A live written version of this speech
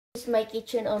This is my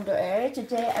kitchen on the air.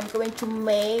 Today I'm going to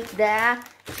make the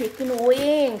chicken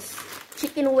wings.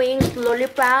 Chicken wings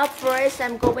lollipop. First,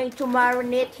 I'm going to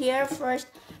marinate here. First,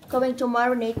 going to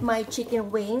marinate my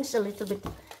chicken wings a little bit.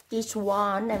 This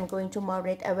one I'm going to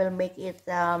marinate. I will make it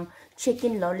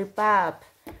chicken lollipop.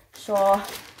 So,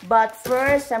 but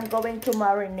first I'm going to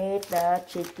marinate the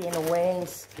chicken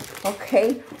wings.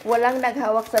 Okay, walang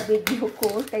naghawak sa video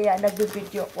ko, kaya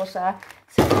nag-video ko sa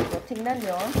ito. Tingnan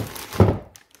nyo.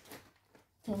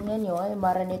 Tingnan nyo,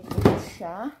 marinate ko to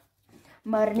siya.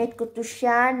 Marinate ko to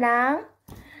siya ng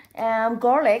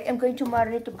garlic. I'm going to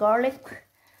marinate the garlic,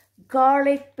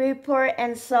 pepper,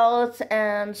 and salt,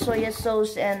 and soy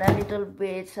sauce, and a little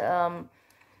bit,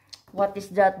 what is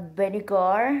that,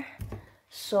 vinegar.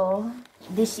 So,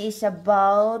 this is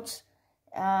about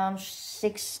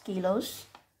 6 kilos.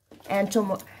 And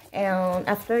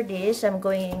after this, I'm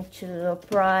going to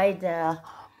fry the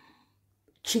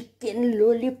chicken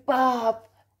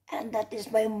lollipop. And that is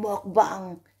my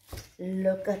mukbang.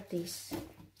 Look at this.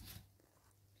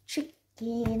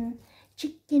 Chicken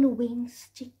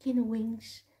wings.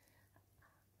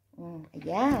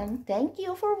 Again, thank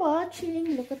you for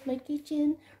watching. Look at my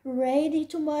kitchen, ready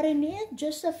to marinate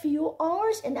just a few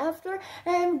hours, and after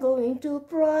I'm going to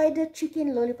fry the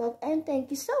chicken lollipop. And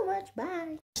thank you so much.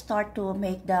 Bye. Start to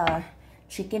make the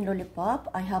chicken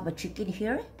lollipop. I have a chicken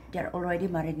here. They're already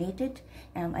marinated,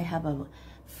 and I have a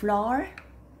flour,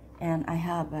 and I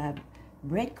have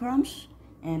breadcrumbs,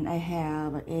 and I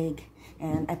have an egg,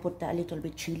 and I put a little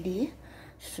bit chili.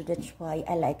 So that's why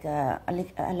I like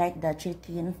the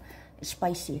chicken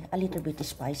spicy, a little bit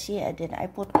spicy. And then I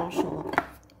put also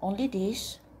only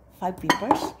this 5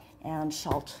 peppers and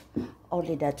salt,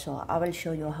 only that. So I will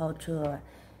show you how to.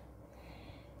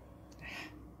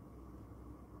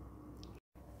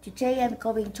 Today I'm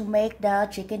going to make the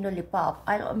chicken lollipop.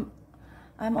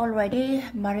 I'm already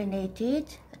marinated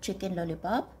chicken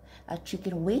lollipop,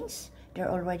 chicken wings.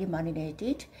 They're already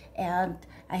marinated, and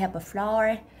I have a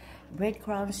flour,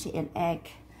 breadcrumbs, and egg,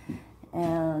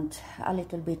 and a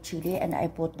little bit chili, and I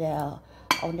put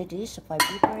only this 5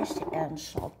 peppers and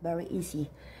salt. Very easy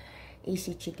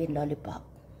chicken lollipop.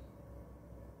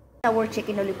 Our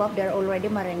chicken lollipop, they're already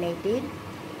marinated,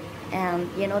 and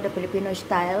you know the Filipino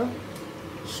style.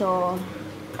 So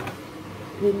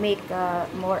we make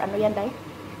more. Ano yan, Day?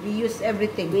 We use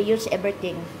everything.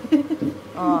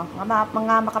 Oh,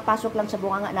 mga makapasok lang sa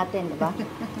bunganga natin, di ba?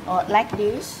 Oh, like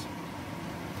this.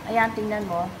 Ayan, tingnan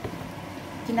mo.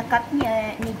 Kinakat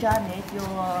ni Janet yung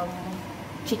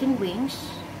chicken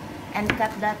wings, and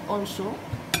cut that also.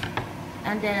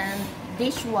 And then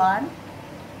this one,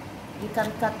 you can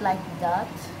cut like that.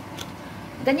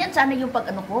 Ganyan sana yung pag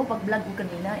vlog ko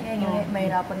kanina.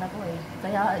 Mahirapan ako eh.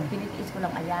 Kaya pinitiis ko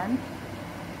lang, ayan.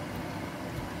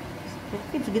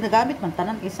 Ginagamit man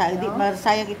tanan kaysa hindi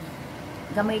masayang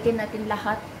gamitin natin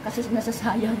lahat kasi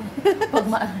nasasayang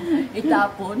pag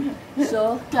itapon.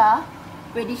 So,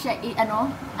 pwede siya ano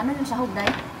yung sahog,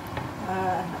 Day?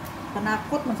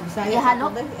 Panakot man sa Bisaya.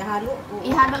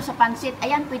 Ihalo sa pansit.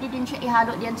 Ayan, pwede din siya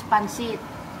ihalo diyan sa pansit.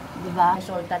 'Di ba?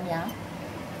 Sultan niya.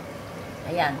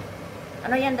 Ayan.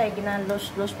 Ano yan, Day?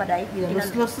 Ginalos-los pa, Day?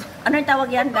 Ginalos-los. Ano yung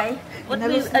tawag yan, Day? What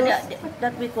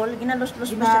that we call?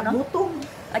 Ginalos-los ba siya, no? Ginabutong.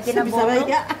 Ginabutong?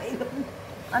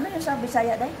 Ano yung sa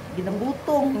Bisaya, Day?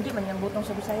 Ginabutong. Hindi man yung butong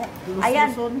sa Bisaya.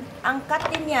 Ayan, ang cut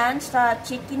din yan sa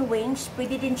chicken wings,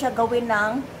 pwede din siya gawin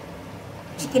ng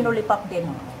chicken lollipop din.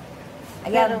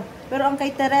 Ayan. Pero ang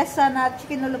kay Teresa na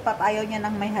chicken lollipop, ayaw niya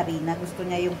ng may harina. Gusto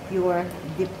niya yung pure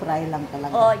deep fry lang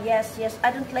talaga. Oh, yes.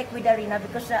 I don't like with harina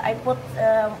because I put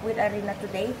with harina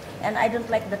today and I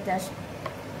don't like the taste.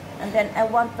 And then I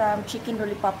want chicken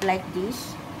lollipop like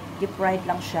this. Deep fried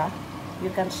lang siya.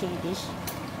 You can see this.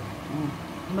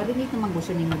 Marinate naman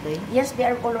gusto ninyo, Day? Yes, they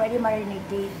are already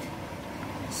marinated.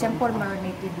 Simple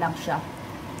marinated lang siya.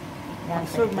 Yan,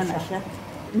 serve man na siya.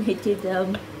 Marinated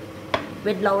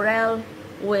with laurel,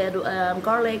 with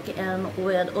garlic, and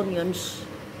with onions,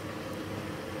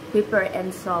 pepper and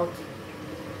salt,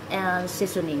 and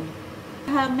seasoning.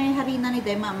 May harina ni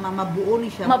Day, mabuo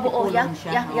ni siya. Mabuo,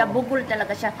 yeah, bugol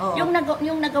talaga siya. Oh.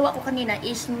 Yung nagawa ko kanina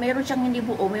is meron siyang hindi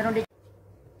buo, meron din.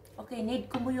 Okay,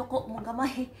 need kumuyuko mong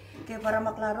kamay kaya para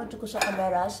maklaro ko sa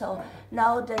camera. So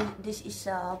now then this is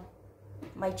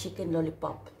my chicken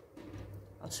lollipop.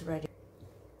 It's ready.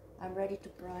 I'm ready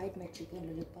to fry my chicken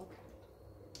lollipop.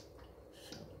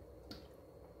 So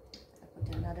I put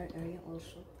another area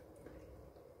also.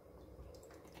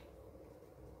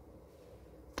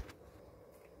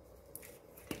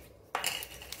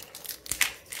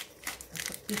 I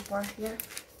put pepper here.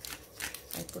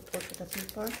 I put also the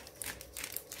pepper.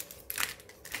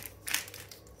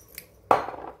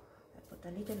 put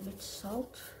a little bit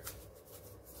salt.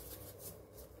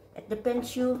 It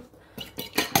depends you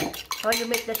how you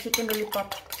make the chicken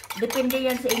lollipop. Depende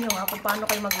yan sa inyo ha, kung paano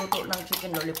kayo magluto ng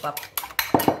chicken lollipop.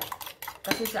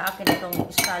 Kasi sa akin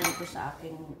itong style ito sa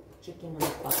aking chicken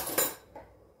lollipop.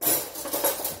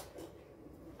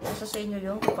 Kasi sa inyo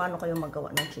yung kung paano kayo magawa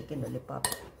ng chicken lollipop.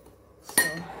 So,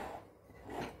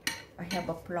 I have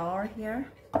a flour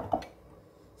here.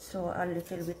 So, a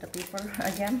little bit of pepper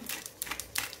again.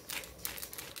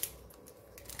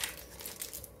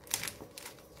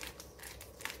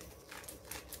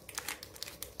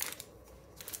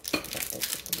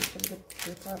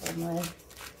 Pepper on my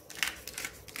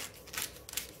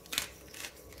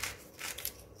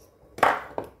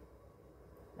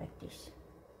like this,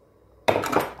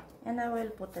 and I will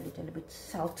put a little bit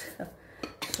salt.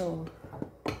 So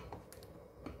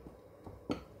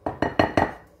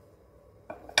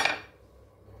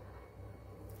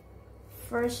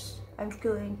first I'm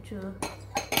going to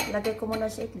lagay ko muna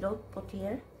sa itlog, put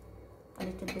here a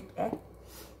little bit egg,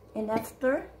 and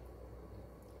after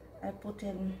I put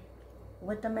in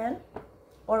watermelon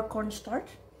or cornstarch,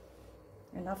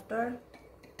 and after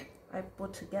I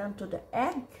put again to the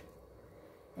egg,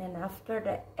 and after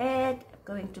the egg I'm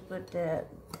going to put the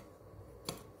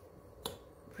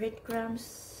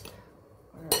breadcrumbs,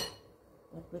 or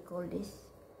what we call this,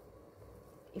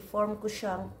 i-form ko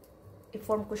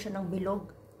siya ng bilog,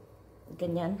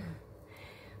 ganyan,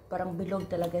 parang bilog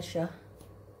talaga siya,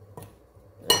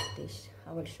 like this.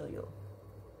 I will show you,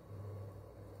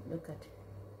 look at it.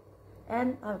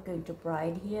 And I'm going to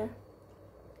fry it here.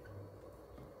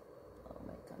 Oh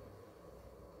my god.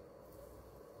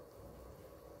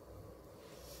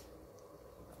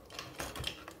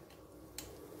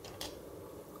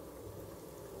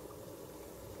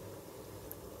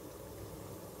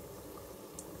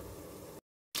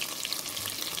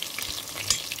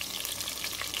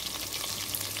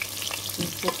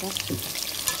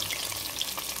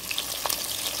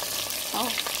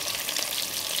 Oh.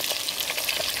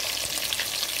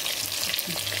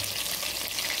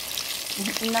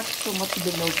 Not so much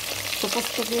bilog.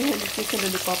 Supposed to be healthy chicken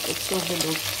lollipop, it's so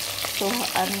bilog. So,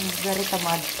 I'm very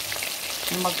tamad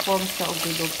na mag-form siya o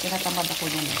bilog. Tinatamad ako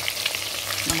niyan eh,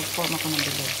 na mag-form ako ng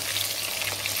bilog.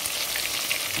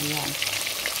 Ayan.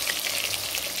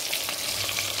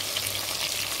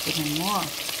 Tignan mo.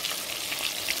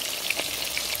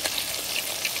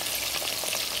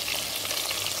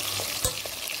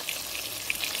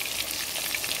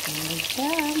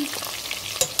 Ayan.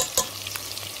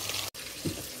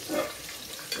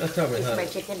 That's probably It's hot. my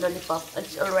chicken lollipop.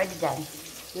 It's already done.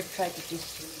 You try to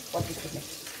taste what is in it.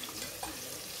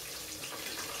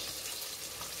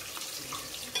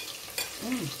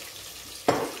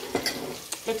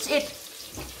 That's it.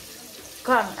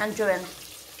 Come, Andrew.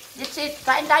 That's it.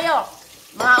 Kain tayo.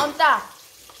 Mga unta.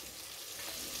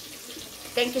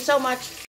 Thank you so much.